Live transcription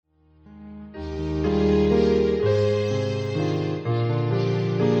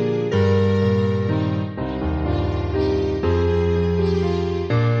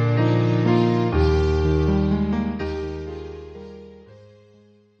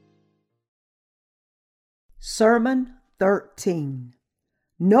Sermon 13.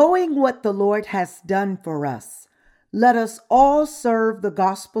 Knowing what the Lord has done for us, let us all serve the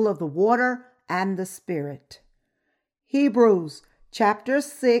gospel of the water and the Spirit. Hebrews chapter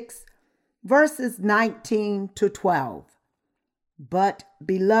 6, verses 19 to 12. But,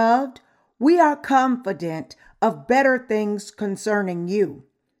 beloved, we are confident of better things concerning you.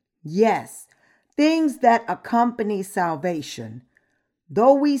 Yes, things that accompany salvation,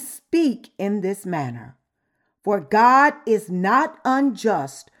 though we speak in this manner. For God is not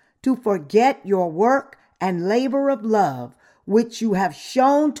unjust to forget your work and labor of love, which you have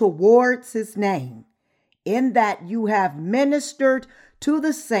shown towards his name, in that you have ministered to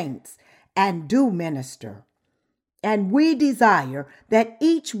the saints and do minister. And we desire that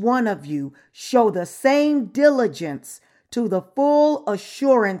each one of you show the same diligence to the full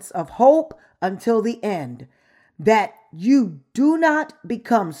assurance of hope until the end, that you do not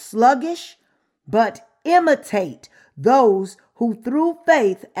become sluggish, but imitate those who through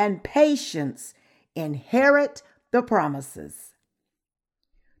faith and patience inherit the promises.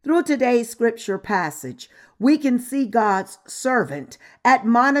 Through today's scripture passage, we can see God's servant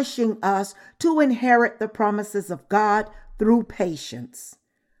admonishing us to inherit the promises of God through patience.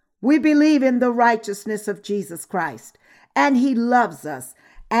 We believe in the righteousness of Jesus Christ, and he loves us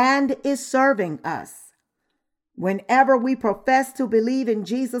and is serving us. Whenever we profess to believe in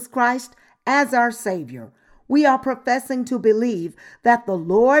Jesus Christ as our Savior, we are professing to believe that the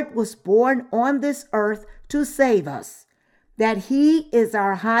Lord was born on this earth to save us, that he is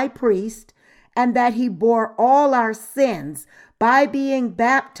our high priest, and that he bore all our sins by being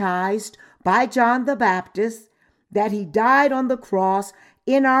baptized by John the Baptist, that he died on the cross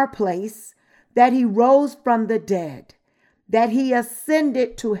in our place, that he rose from the dead, that he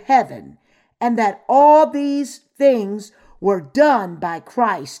ascended to heaven, and that all these things were done by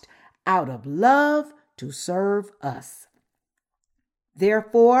Christ out of love to serve us.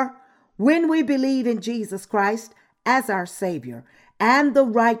 Therefore, when we believe in Jesus Christ as our Savior and the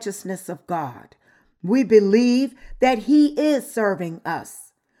righteousness of God, we believe that he is serving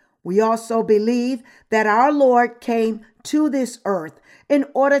us. We also believe that our Lord came to this earth in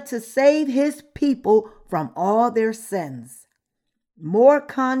order to save his people from all their sins. More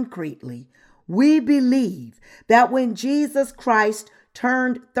concretely, we believe that when Jesus Christ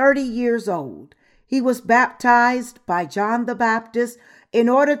turned 30 years old, he was baptized by John the Baptist in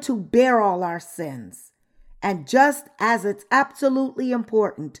order to bear all our sins. And just as it's absolutely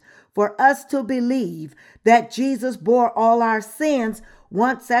important for us to believe that Jesus bore all our sins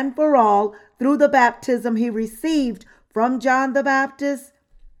once and for all through the baptism he received from John the Baptist,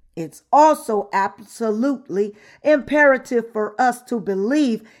 it's also absolutely imperative for us to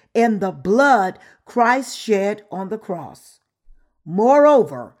believe in the blood Christ shed on the cross.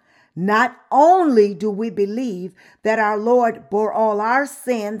 Moreover, not only do we believe that our Lord bore all our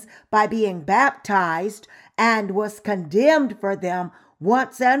sins by being baptized and was condemned for them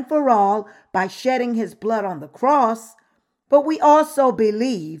once and for all by shedding his blood on the cross, but we also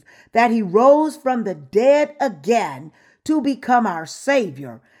believe that he rose from the dead again to become our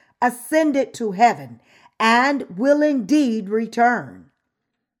Savior, ascended to heaven, and will indeed return.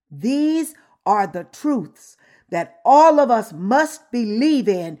 These are the truths that all of us must believe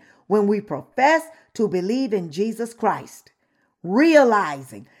in when we profess to believe in Jesus Christ,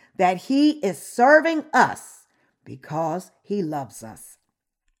 realizing that he is serving us because he loves us.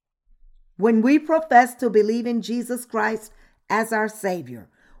 When we profess to believe in Jesus Christ as our Savior,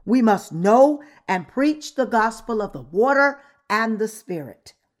 we must know and preach the gospel of the water and the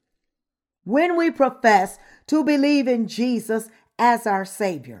Spirit. When we profess to believe in Jesus as our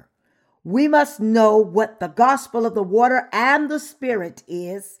Savior, we must know what the gospel of the water and the Spirit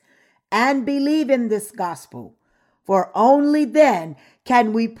is and believe in this gospel, for only then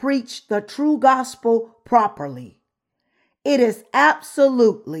can we preach the true gospel properly. It is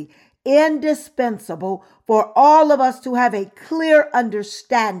absolutely indispensable for all of us to have a clear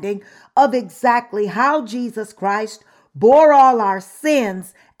understanding of exactly how Jesus Christ bore all our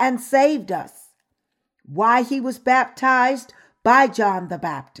sins and saved us, why he was baptized by John the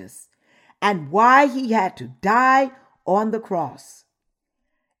Baptist, and why he had to die on the cross.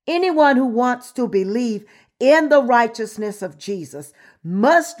 Anyone who wants to believe in the righteousness of Jesus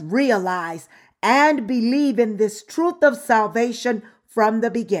must realize and believe in this truth of salvation from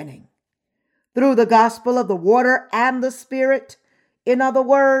the beginning. Through the gospel of the water and the Spirit, in other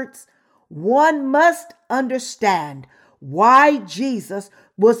words, one must understand why Jesus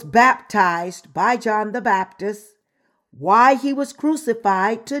was baptized by John the Baptist, why he was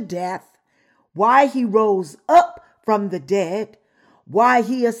crucified to death, why he rose up from the dead, why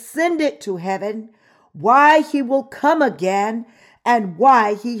he ascended to heaven, why he will come again, and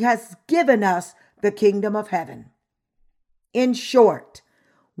why he has given us the kingdom of heaven. In short,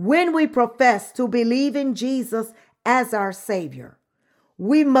 when we profess to believe in Jesus as our Savior,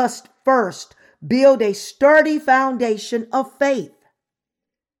 we must first build a sturdy foundation of faith.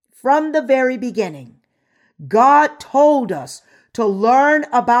 From the very beginning, God told us to learn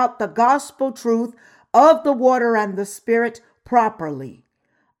about the gospel truth of the water and the Spirit properly,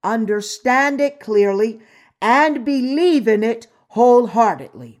 understand it clearly, and believe in it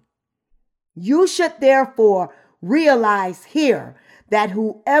wholeheartedly. You should therefore realize here that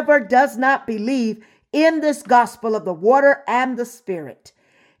whoever does not believe in this gospel of the water and the Spirit,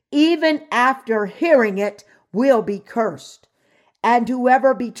 even after hearing it, will be cursed. And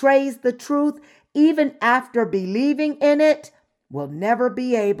whoever betrays the truth, even after believing in it, will never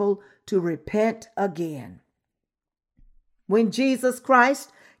be able to repent again. When Jesus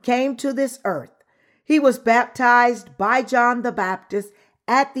Christ came to this earth, he was baptized by John the Baptist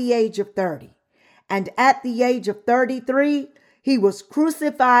at the age of 30. And at the age of 33, he was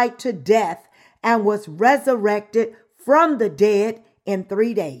crucified to death and was resurrected from the dead in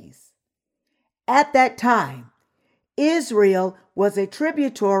 3 days. At that time, Israel was a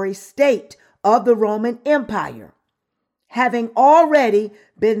tributary state of the Roman Empire. Having already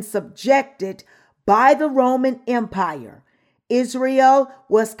been subjected by the Roman Empire, Israel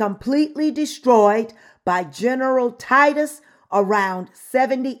was completely destroyed by General Titus around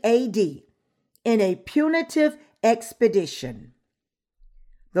 70 AD in a punitive expedition.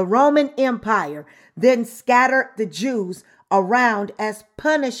 The Roman Empire then scattered the Jews around as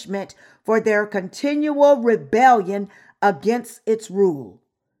punishment for their continual rebellion against its rule.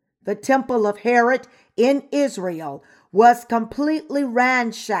 The temple of Herod in Israel was completely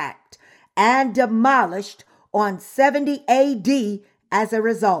ransacked and demolished on 70 AD as a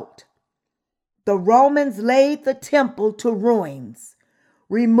result. The Romans laid the temple to ruins,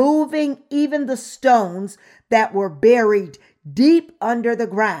 removing even the stones that were buried deep under the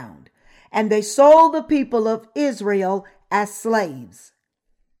ground, and they sold the people of Israel as slaves,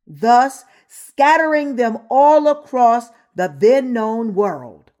 thus scattering them all across the then known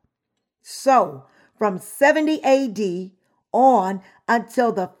world. So, from 70 AD on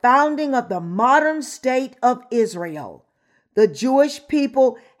until the founding of the modern state of Israel, the Jewish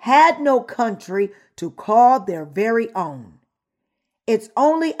people had no country to call their very own. It's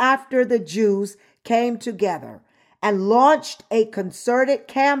only after the Jews came together and launched a concerted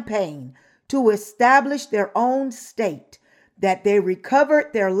campaign to establish their own state that they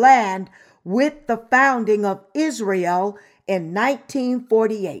recovered their land with the founding of Israel in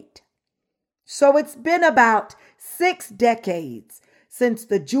 1948. So it's been about 6 decades since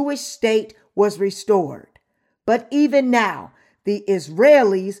the Jewish state was restored. But even now, the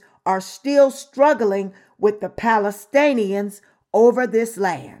Israelis are still struggling with the Palestinians over this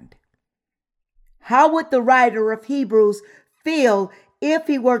land. How would the writer of Hebrews feel if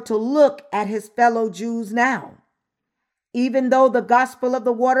he were to look at his fellow Jews now? Even though the gospel of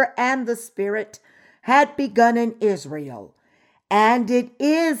the water and the Spirit had begun in Israel, and it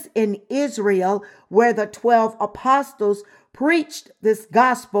is in Israel where the 12 apostles preached this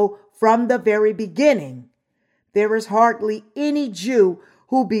gospel from the very beginning, there is hardly any Jew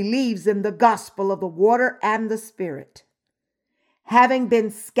who believes in the gospel of the water and the Spirit. Having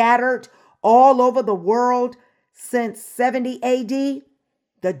been scattered all over the world since 70 AD,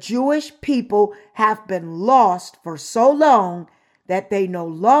 the Jewish people have been lost for so long that they no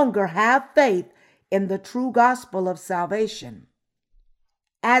longer have faith in the true gospel of salvation.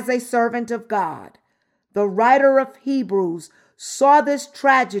 As a servant of God, the writer of Hebrews saw this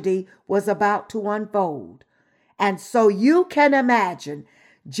tragedy was about to unfold. And so you can imagine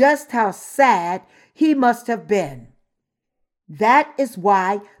just how sad he must have been. That is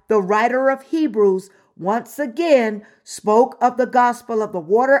why the writer of Hebrews once again spoke of the gospel of the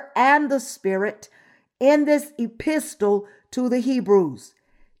water and the Spirit in this epistle to the Hebrews,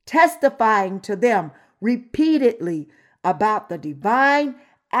 testifying to them repeatedly about the divine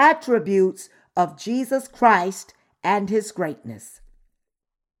attributes of Jesus Christ and his greatness.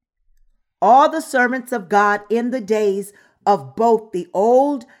 All the servants of God in the days of both the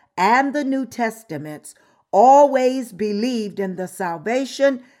Old and the New Testaments always believed in the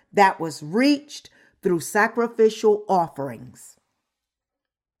salvation that was reached through sacrificial offerings.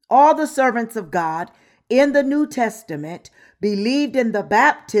 All the servants of God in the New Testament believed in the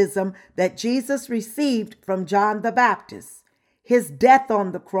baptism that Jesus received from John the Baptist, his death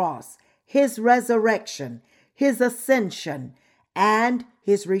on the cross, his resurrection, his ascension, and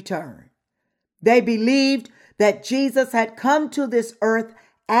his return. They believed that Jesus had come to this earth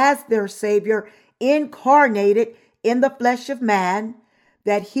as their Savior incarnated in the flesh of man,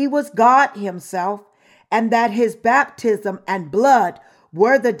 that he was God himself, and that his baptism and blood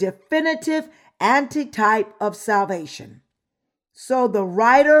were the definitive antitype of salvation. So the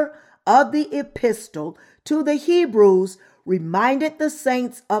writer of the epistle to the Hebrews reminded the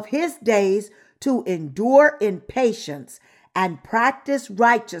saints of his days to endure in patience and practice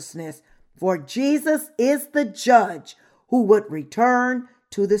righteousness, for Jesus is the judge who would return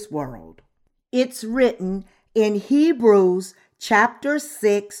to this world. It's written in Hebrews chapter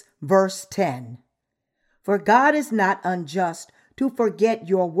 6, verse 10. For God is not unjust to forget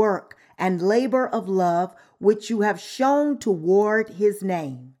your work and labor of love, which you have shown toward his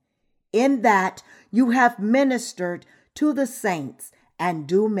name, in that you have ministered to the saints and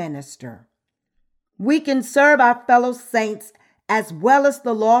do minister. We can serve our fellow saints as well as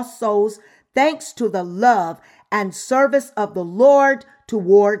the lost souls, thanks to the love and service of the Lord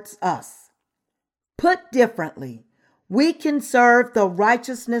towards us. Put differently, we can serve the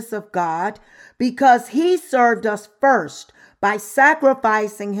righteousness of God because he served us first by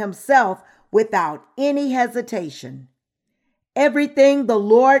sacrificing himself without any hesitation. Everything the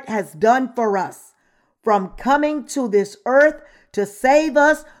Lord has done for us, from coming to this earth to save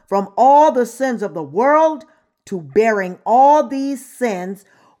us from all the sins of the world, to bearing all these sins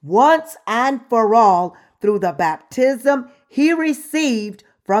once and for all through the baptism he received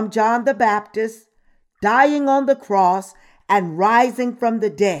from John the Baptist, dying on the cross and rising from the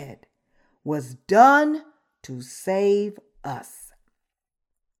dead, was done to save us.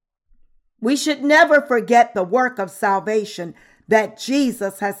 We should never forget the work of salvation that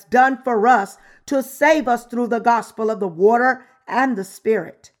Jesus has done for us to save us through the gospel of the water and the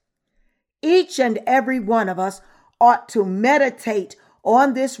Spirit. Each and every one of us ought to meditate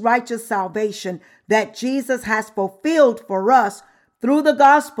on this righteous salvation that Jesus has fulfilled for us through the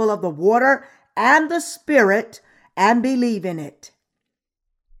gospel of the water and the Spirit and believe in it.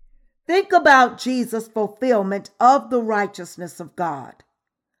 Think about Jesus' fulfillment of the righteousness of God.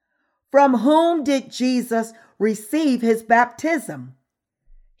 From whom did Jesus receive his baptism?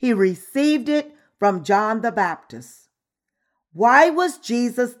 He received it from John the Baptist. Why was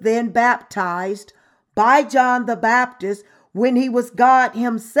Jesus then baptized by John the Baptist when he was God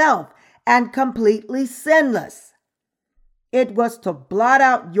himself and completely sinless? It was to blot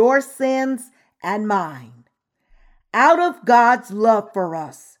out your sins and mine. Out of God's love for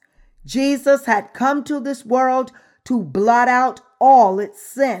us, Jesus had come to this world to blot out all its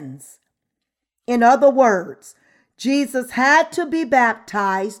sins. In other words, Jesus had to be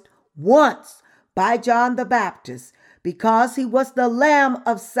baptized once by John the Baptist because he was the Lamb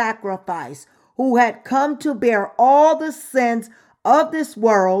of sacrifice who had come to bear all the sins of this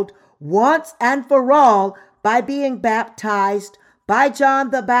world once and for all by being baptized by John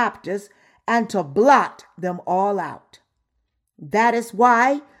the Baptist and to blot them all out. That is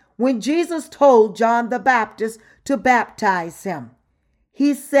why when Jesus told John the Baptist to baptize him,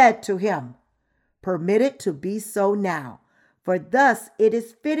 he said to him, "Permit it to be so now, for thus it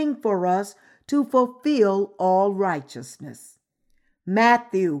is fitting for us to fulfill all righteousness."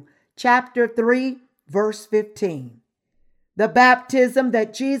 Matthew chapter 3, verse 15. The baptism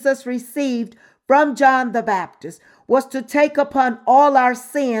that Jesus received from John the Baptist was to take upon all our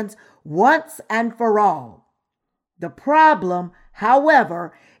sins once and for all. The problem,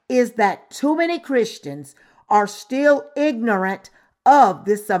 however, is that too many Christians are still ignorant of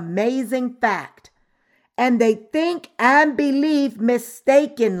this amazing fact, and they think and believe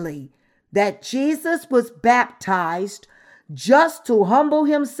mistakenly that Jesus was baptized just to humble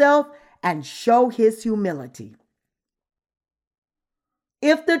himself and show his humility.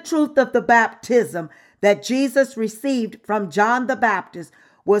 If the truth of the baptism that Jesus received from John the Baptist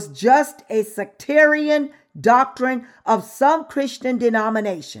was just a sectarian doctrine of some Christian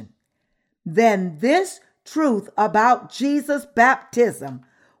denomination, then this truth about Jesus' baptism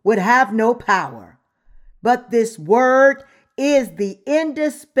would have no power. But this word is the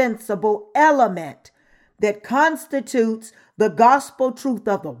indispensable element that constitutes the gospel truth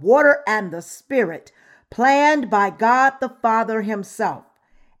of the water and the Spirit, planned by God the Father himself.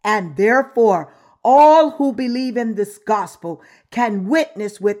 And therefore, all who believe in this gospel can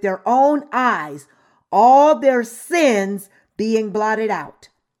witness with their own eyes all their sins being blotted out.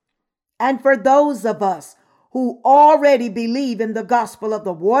 And for those of us who already believe in the gospel of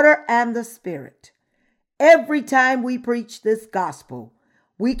the water and the Spirit, every time we preach this gospel,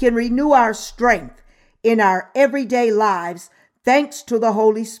 we can renew our strength in our everyday lives thanks to the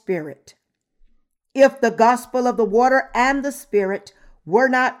Holy Spirit. If the gospel of the water and the Spirit were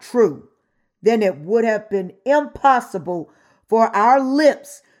not true, then it would have been impossible for our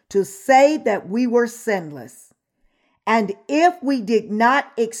lips to say that we were sinless. And if we did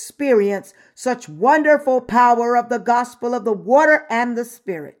not experience such wonderful power of the gospel of the water and the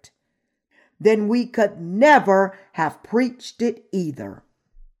Spirit, then we could never have preached it either.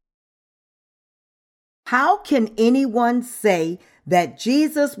 How can anyone say that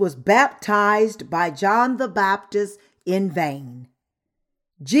Jesus was baptized by John the Baptist in vain?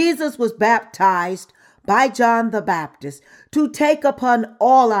 Jesus was baptized by John the Baptist to take upon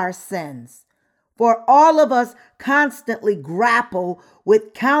all our sins. For all of us constantly grapple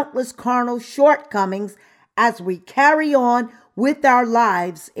with countless carnal shortcomings as we carry on with our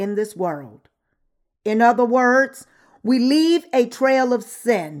lives in this world. In other words, we leave a trail of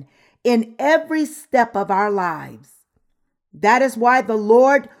sin in every step of our lives. That is why the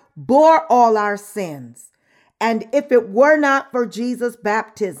Lord bore all our sins. And if it were not for Jesus'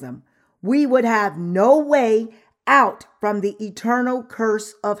 baptism, we would have no way out from the eternal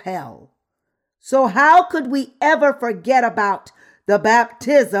curse of hell. So how could we ever forget about the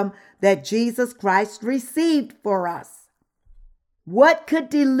baptism that Jesus Christ received for us? What could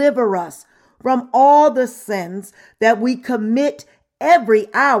deliver us from all the sins that we commit every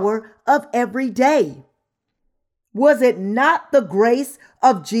hour of every day? Was it not the grace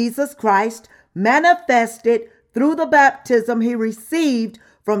of Jesus Christ manifested through the baptism he received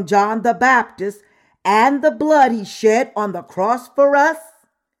from John the Baptist and the blood he shed on the cross for us?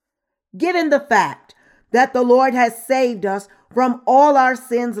 Given the fact that the Lord has saved us from all our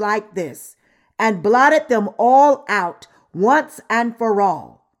sins like this and blotted them all out once and for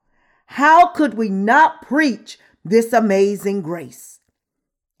all, how could we not preach this amazing grace?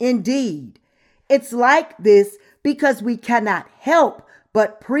 Indeed, it's like this because we cannot help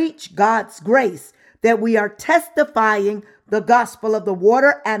but preach God's grace, that we are testifying the gospel of the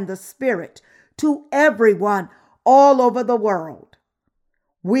water and the Spirit to everyone all over the world.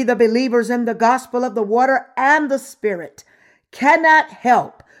 We, the believers in the gospel of the water and the Spirit, cannot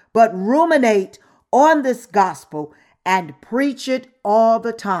help but ruminate on this gospel and preach it all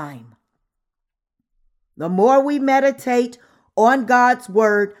the time. The more we meditate on God's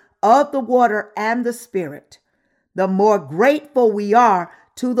word of the water and the Spirit, the more grateful we are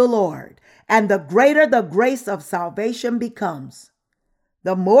to the Lord, and the greater the grace of salvation becomes.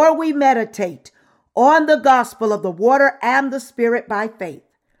 The more we meditate on the gospel of the water and the Spirit by faith,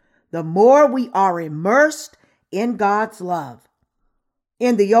 the more we are immersed in God's love.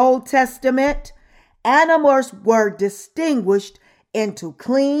 In the Old Testament, animals were distinguished into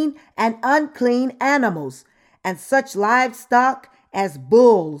clean and unclean animals, and such livestock as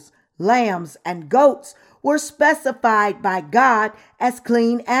bulls, lambs, and goats were specified by God as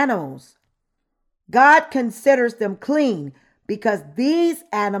clean animals. God considers them clean because these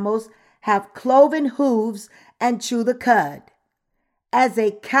animals have cloven hooves and chew the cud. As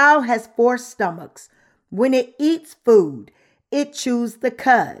a cow has 4 stomachs, when it eats food, it chews the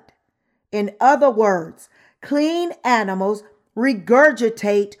cud. In other words, clean animals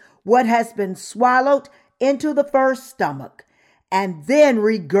regurgitate what has been swallowed into the first stomach and then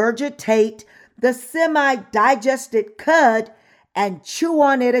regurgitate the semi-digested cud and chew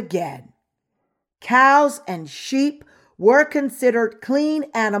on it again. Cows and sheep were considered clean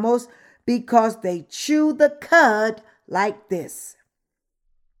animals because they chew the cud like this.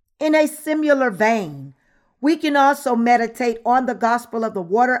 In a similar vein, we can also meditate on the gospel of the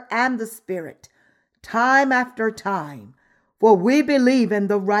water and the Spirit time after time, for we believe in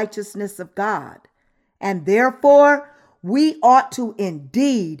the righteousness of God, and therefore we ought to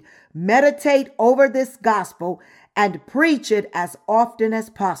indeed meditate over this gospel and preach it as often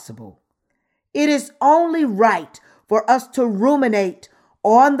as possible. It is only right for us to ruminate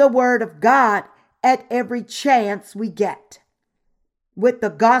on the word of God at every chance we get. With the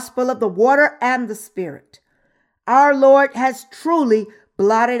gospel of the water and the Spirit, our Lord has truly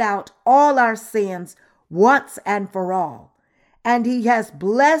blotted out all our sins once and for all, and he has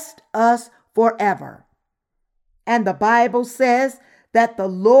blessed us forever. And the Bible says that the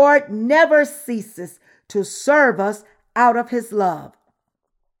Lord never ceases to serve us out of his love.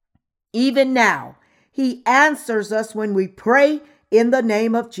 Even now, he answers us when we pray in the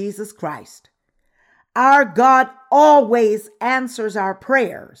name of Jesus Christ. Our God always answers our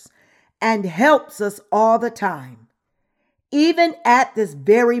prayers and helps us all the time. Even at this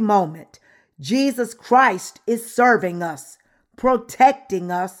very moment, Jesus Christ is serving us,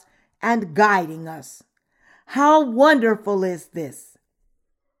 protecting us, and guiding us. How wonderful is this?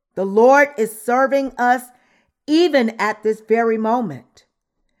 The Lord is serving us even at this very moment.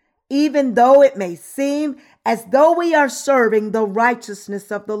 Even though it may seem as though we are serving the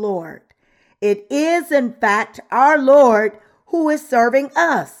righteousness of the Lord, it is in fact our Lord who is serving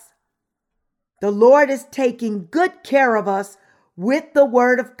us. The Lord is taking good care of us with the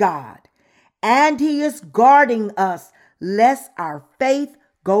word of God, and he is guarding us lest our faith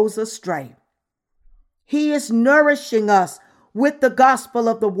goes astray. He is nourishing us with the gospel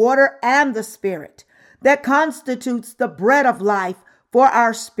of the water and the Spirit that constitutes the bread of life for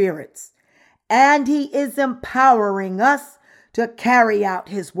our spirits, and he is empowering us to carry out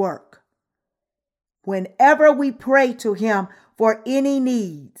his work. Whenever we pray to him for any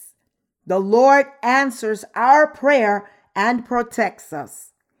needs, the Lord answers our prayer and protects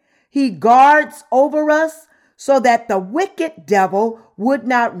us. He guards over us so that the wicked devil would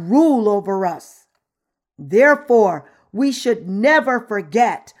not rule over us. Therefore, we should never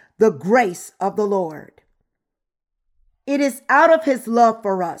forget the grace of the Lord. It is out of his love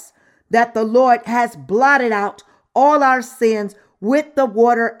for us that the Lord has blotted out all our sins with the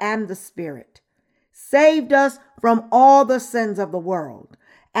water and the Spirit, saved us from all the sins of the world,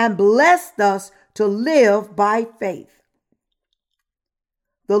 and blessed us to live by faith.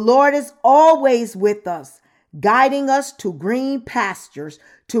 The Lord is always with us, guiding us to green pastures,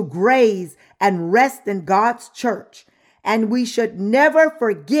 to graze and rest in God's church. And we should never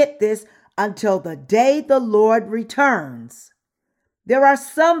forget this until the day the Lord returns. There are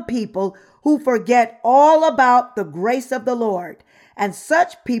some people who forget all about the grace of the Lord, and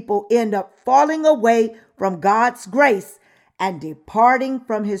such people end up falling away from God's grace and departing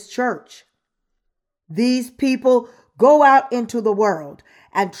from his church. These people go out into the world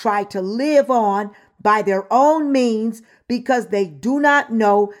and try to live on by their own means because they do not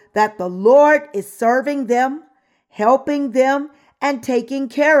know that the Lord is serving them, helping them, and taking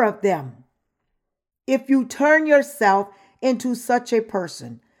care of them. If you turn yourself into such a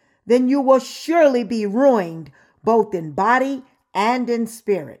person, then you will surely be ruined both in body and in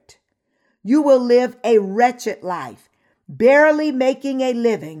spirit. You will live a wretched life, barely making a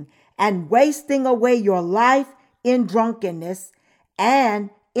living and wasting away your life in drunkenness and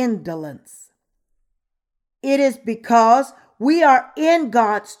indolence. It is because we are in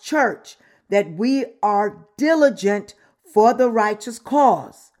God's church that we are diligent for the righteous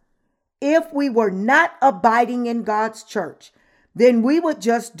cause. If we were not abiding in God's church, then we would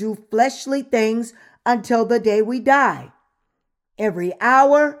just do fleshly things until the day we die. Every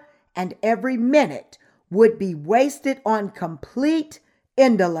hour and every minute would be wasted on complete,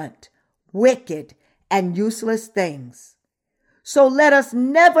 indolent, wicked, and useless things. So let us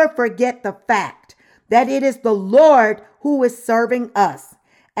never forget the fact that it is the Lord who is serving us,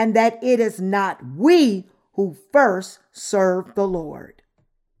 and that it is not we who first serve the Lord.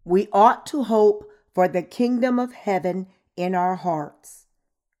 We ought to hope for the kingdom of heaven in our hearts.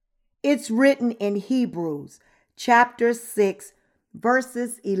 It's written in Hebrews chapter 6,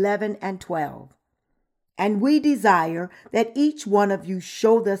 verses 11 and 12. And we desire that each one of you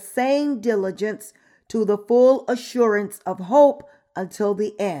show the same diligence to the full assurance of hope until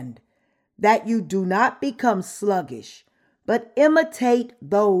the end, that you do not become sluggish, but imitate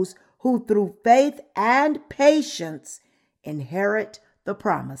those who through faith and patience inherit the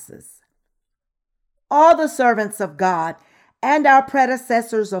promises. All the servants of God and our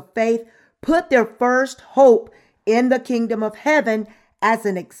predecessors of faith put their first hope in the kingdom of heaven as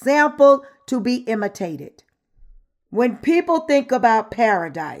an example to be imitated. When people think about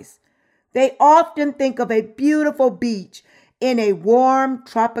paradise, they often think of a beautiful beach in a warm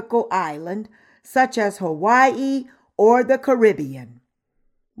tropical island such as Hawaii or the Caribbean.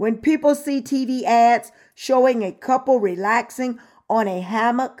 When people see TV ads showing a couple relaxing on a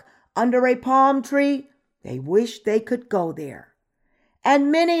hammock under a palm tree, they wish they could go there.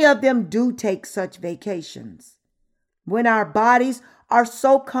 And many of them do take such vacations. When our bodies are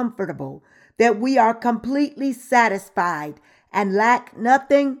so comfortable that we are completely satisfied and lack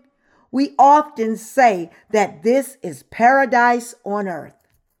nothing, we often say that this is paradise on earth.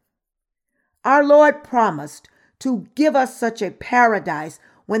 Our Lord promised to give us such a paradise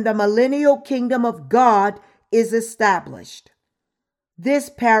when the millennial kingdom of God is established. This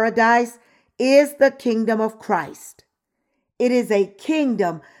paradise is the kingdom of Christ. It is a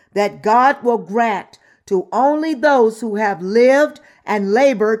kingdom that God will grant to only those who have lived and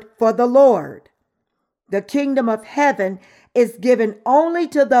labored for the Lord. The kingdom of heaven is given only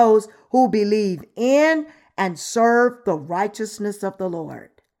to those who believe in and serve the righteousness of the Lord.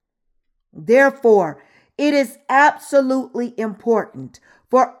 Therefore, it is absolutely important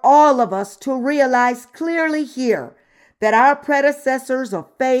for all of us to realize clearly here that our predecessors of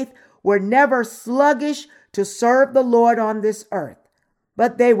faith were never sluggish to serve the Lord on this earth,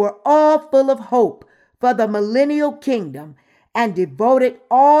 but they were all full of hope for the millennial kingdom and devoted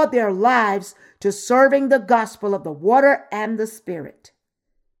all their lives to serving the gospel of the water and the Spirit.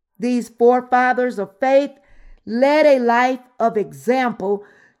 These forefathers of faith led a life of example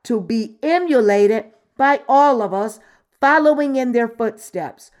to be emulated by all of us, following in their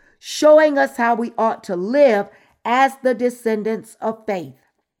footsteps, showing us how we ought to live as the descendants of faith.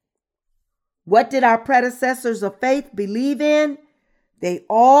 What did our predecessors of faith believe in? They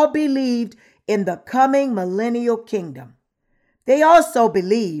all believed in the coming millennial kingdom. They also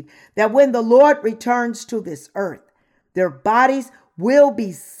believe that when the Lord returns to this earth, their bodies will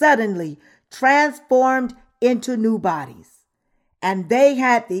be suddenly transformed into new bodies. And they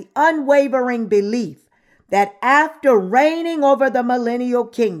had the unwavering belief that after reigning over the millennial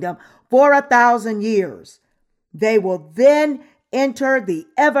kingdom for 1,000 years, they will then enter the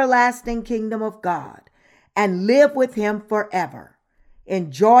everlasting kingdom of God and live with him forever,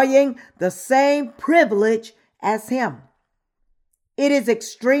 enjoying the same privilege as him. It is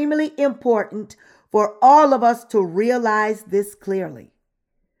extremely important for all of us to realize this clearly.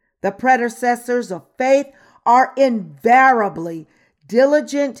 The predecessors of faith are invariably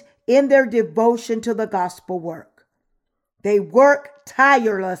diligent in their devotion to the gospel work. They work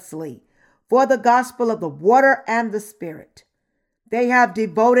tirelessly for the gospel of the water and the Spirit. They have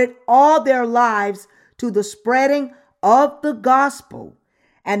devoted all their lives to the spreading of the gospel,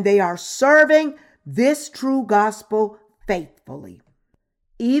 and they are serving this true gospel faithfully.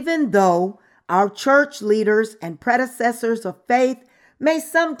 Even though our church leaders and predecessors of faith may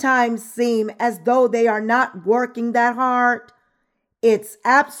sometimes seem as though they are not working that hard, it's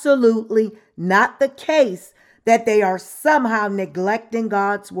absolutely not the case that they are somehow neglecting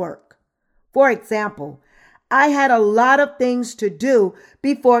God's work. For example, I had a lot of things to do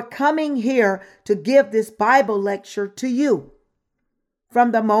before coming here to give this Bible lecture to you.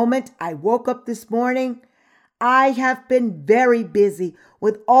 From the moment I woke up this morning, I have been very busy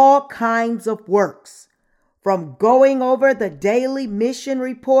with all kinds of works, from going over the daily mission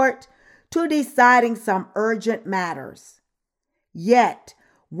report to deciding some urgent matters. Yet,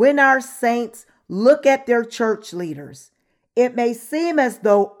 when our saints look at their church leaders, it may seem as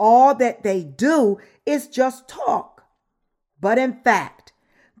though all that they do is just talk. But in fact,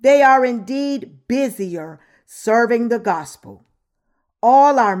 they are indeed busier serving the gospel.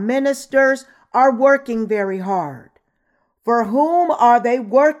 All our ministers are working very hard. For whom are they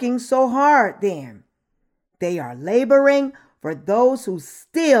working so hard then? They are laboring for those who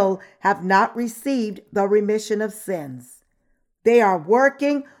still have not received the remission of sins. They are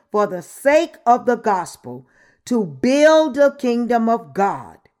working for the sake of the gospel to build the kingdom of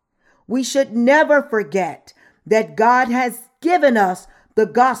God. We should never forget that God has given us the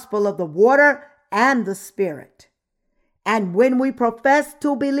gospel of the water and the Spirit. And when we profess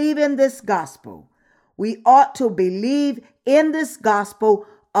to believe in this gospel, we ought to believe in this gospel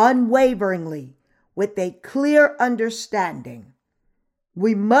unwaveringly, with a clear understanding.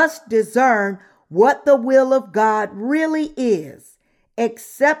 We must discern what the will of God really is,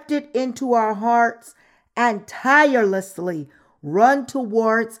 accept it into our hearts, and tirelessly run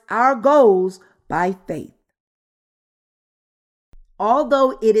towards our goals by faith.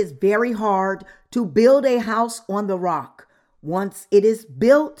 Although it is very hard to build a house on the rock, once it is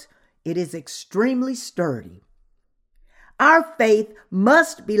built, it is extremely sturdy. Our faith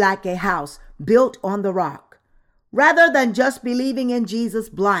must be like a house built on the rock. Rather than just believing in Jesus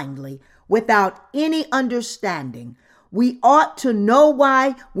blindly without any understanding, we ought to know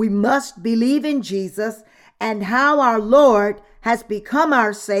why we must believe in Jesus and how our Lord has become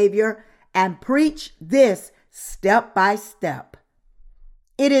our Savior, and preach this step by step.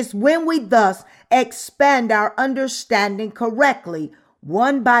 It is when we thus expand our understanding correctly,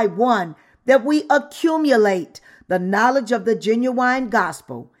 one by one, that we accumulate the knowledge of the genuine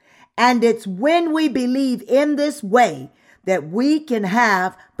gospel. And it's when we believe in this way that we can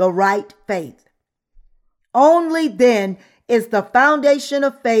have the right faith. Only then is the foundation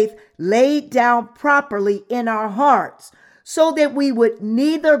of faith laid down properly in our hearts, so that we would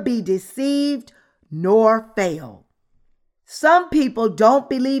neither be deceived nor fail. Some people don't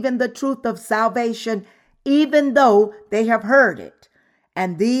believe in the truth of salvation, even though they have heard it,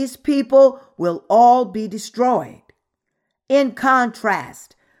 and these people will all be destroyed. In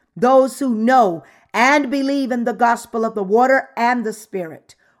contrast, those who know and believe in the gospel of the water and the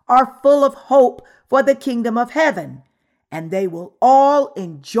Spirit are full of hope for the kingdom of heaven, and they will all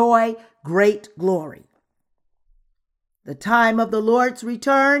enjoy great glory. The time of the Lord's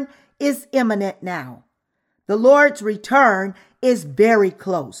return is imminent now. The Lord's return is very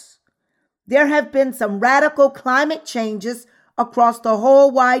close. There have been some radical climate changes across the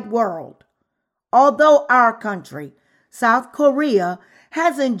whole wide world. Although our country, South Korea,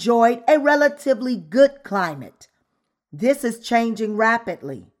 has enjoyed a relatively good climate, this is changing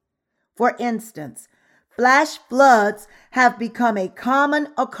rapidly. For instance, flash floods have become a common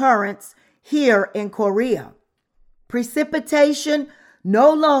occurrence here in Korea. Precipitation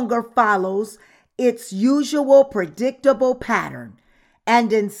no longer follows its usual predictable pattern,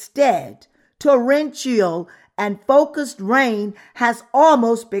 and instead, torrential and focused rain has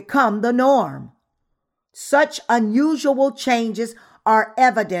almost become the norm. Such unusual changes are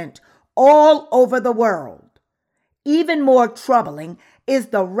evident all over the world. Even more troubling is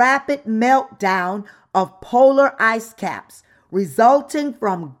the rapid meltdown of polar ice caps resulting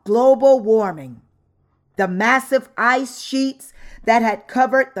from global warming. The massive ice sheets that had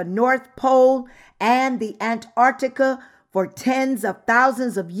covered the North Pole and the Antarctica for tens of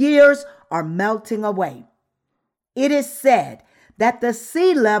thousands of years are melting away. It is said that the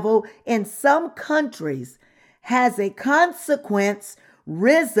sea level in some countries has a consequence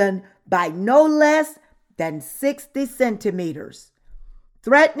risen by no less than 60 centimeters,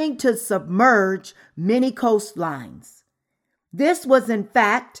 threatening to submerge many coastlines. This was in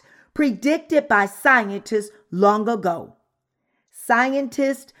fact predicted by scientists long ago.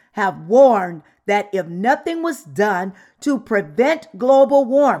 Scientists have warned that if nothing was done to prevent global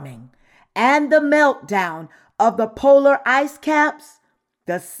warming and the meltdown of the polar ice caps,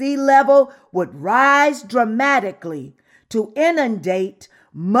 the sea level would rise dramatically to inundate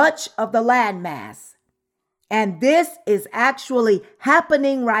much of the landmass. And this is actually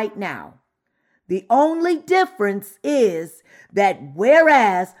happening right now. The only difference is that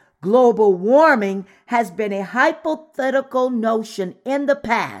whereas global warming has been a hypothetical notion in the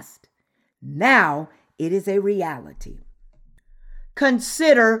past, now it is a reality.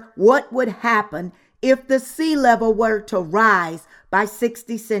 Consider what would happen if the sea level were to rise by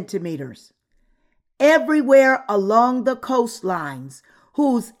 60 centimeters. Everywhere along the coastlines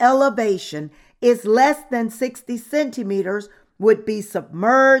whose elevation is less than 60 centimeters would be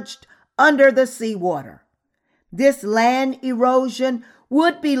submerged under the seawater. This land erosion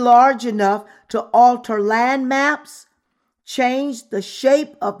would be large enough to alter land maps, change the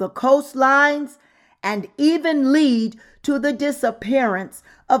shape of the coastlines, and even lead to the disappearance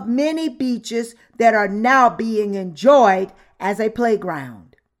of many beaches that are now being enjoyed as a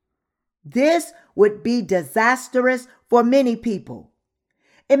playground. This would be disastrous for many people.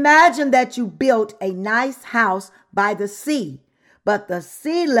 Imagine that you built a nice house by the sea, but the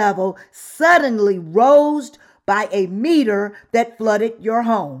sea level suddenly rose by a meter that flooded your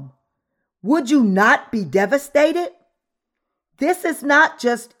home. Would you not be devastated? This is not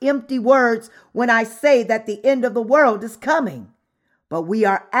just empty words when I say that the end of the world is coming, but we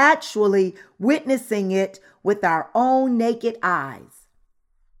are actually witnessing it with our own naked eyes.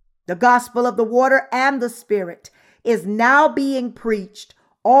 The gospel of the water and the Spirit is now being preached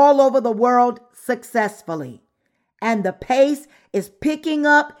all over the world successfully, and the pace is picking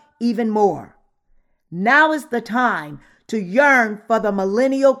up even more. Now is the time to yearn for the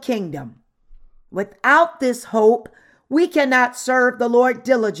millennial kingdom. Without this hope, we cannot serve the Lord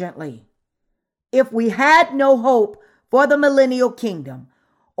diligently. If we had no hope for the millennial kingdom,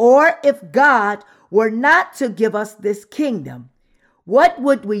 or if God were not to give us this kingdom, what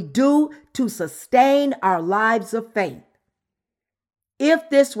would we do to sustain our lives of faith?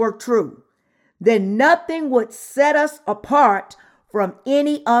 If this were true, then nothing would set us apart from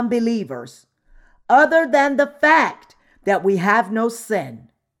any unbelievers, other than the fact that we have no sin.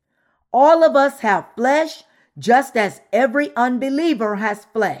 All of us have flesh, just as every unbeliever has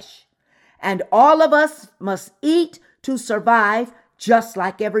flesh, and all of us must eat to survive just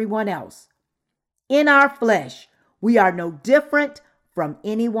like everyone else. In our flesh, we are no different from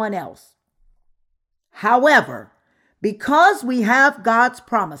anyone else. However, because we have God's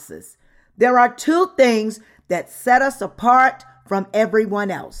promises, there are two things that set us apart from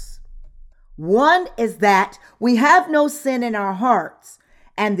everyone else. One is that we have no sin in our hearts,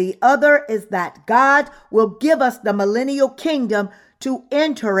 and the other is that God will give us the millennial kingdom to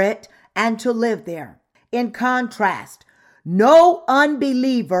enter it and to live there. In contrast, no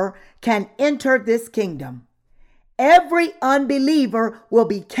unbeliever can enter this kingdom. Every unbeliever will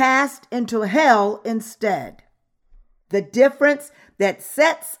be cast into hell instead. The difference that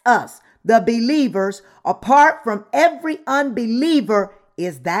sets us, the believers, apart from every unbeliever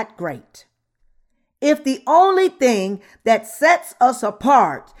is that great. If the only thing that sets us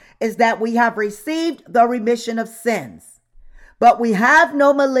apart is that we have received the remission of sins, but we have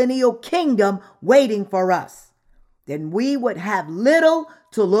no millennial kingdom waiting for us, then we would have little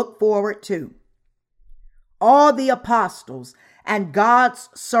to look forward to. All the apostles and God's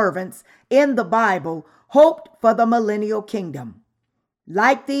servants in the Bible hoped for the millennial kingdom.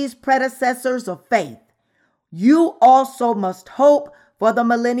 Like these predecessors of faith, you also must hope for the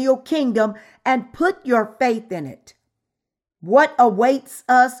millennial kingdom and put your faith in it. What awaits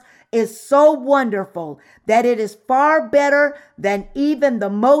us is so wonderful that it is far better than even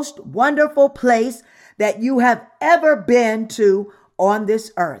the most wonderful place that you have ever been to on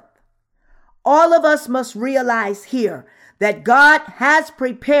this earth. All of us must realize here that God has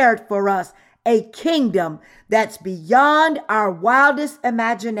prepared for us a kingdom that's beyond our wildest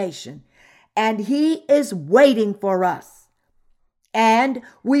imagination, and He is waiting for us. And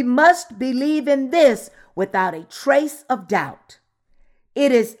we must believe in this without a trace of doubt.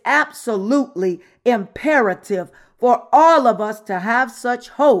 It is absolutely imperative for all of us to have such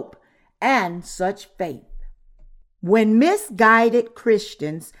hope and such faith. When misguided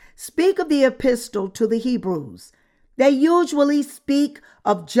Christians speak of the epistle to the Hebrews, they usually speak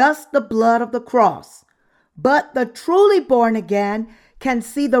of just the blood of the cross. But the truly born again can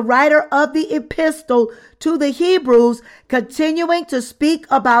see the writer of the epistle to the Hebrews continuing to speak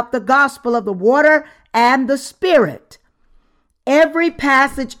about the gospel of the water and the Spirit. Every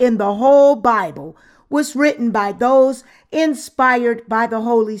passage in the whole Bible was written by those inspired by the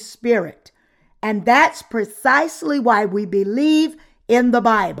Holy Spirit. And that's precisely why we believe in the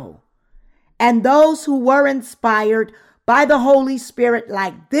Bible. And those who were inspired by the Holy Spirit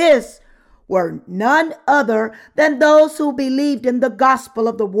like this were none other than those who believed in the gospel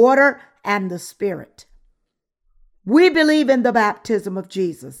of the water and the Spirit. We believe in the baptism of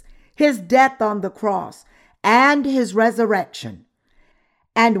Jesus, His death on the cross, and His resurrection.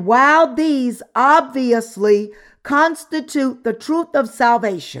 And while these obviously constitute the truth of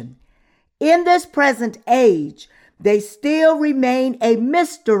salvation, in this present age, they still remain a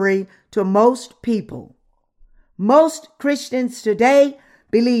mystery to most people. Most Christians today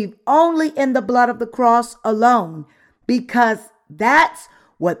believe only in the blood of the cross alone because that's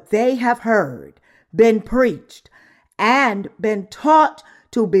what they have heard, been preached, and been taught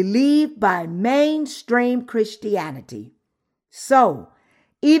to believe by mainstream Christianity. So,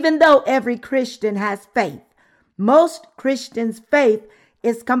 even though every Christian has faith, most Christians' faith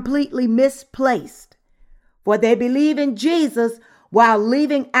is completely misplaced, for they believe in Jesus while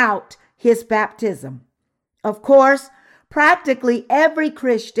leaving out His baptism. Of course, practically every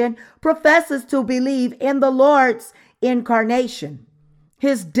Christian professes to believe in the Lord's incarnation,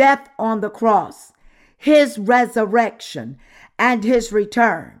 His death on the cross, His resurrection, and His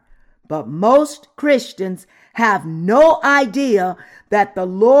return. But most Christians have no idea that the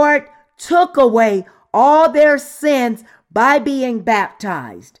Lord took away all their sins by being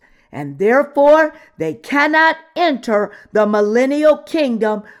baptized, and therefore they cannot enter the millennial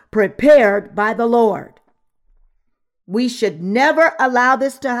kingdom prepared by the Lord. We should never allow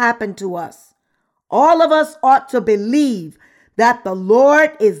this to happen to us. All of us ought to believe that the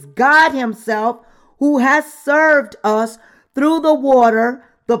Lord is God Himself, who has served us through the water,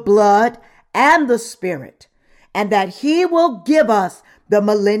 the blood, and the Spirit, and that He will give us the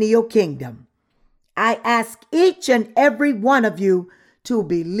millennial kingdom. I ask each and every one of you to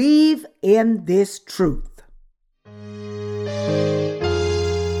believe in this truth.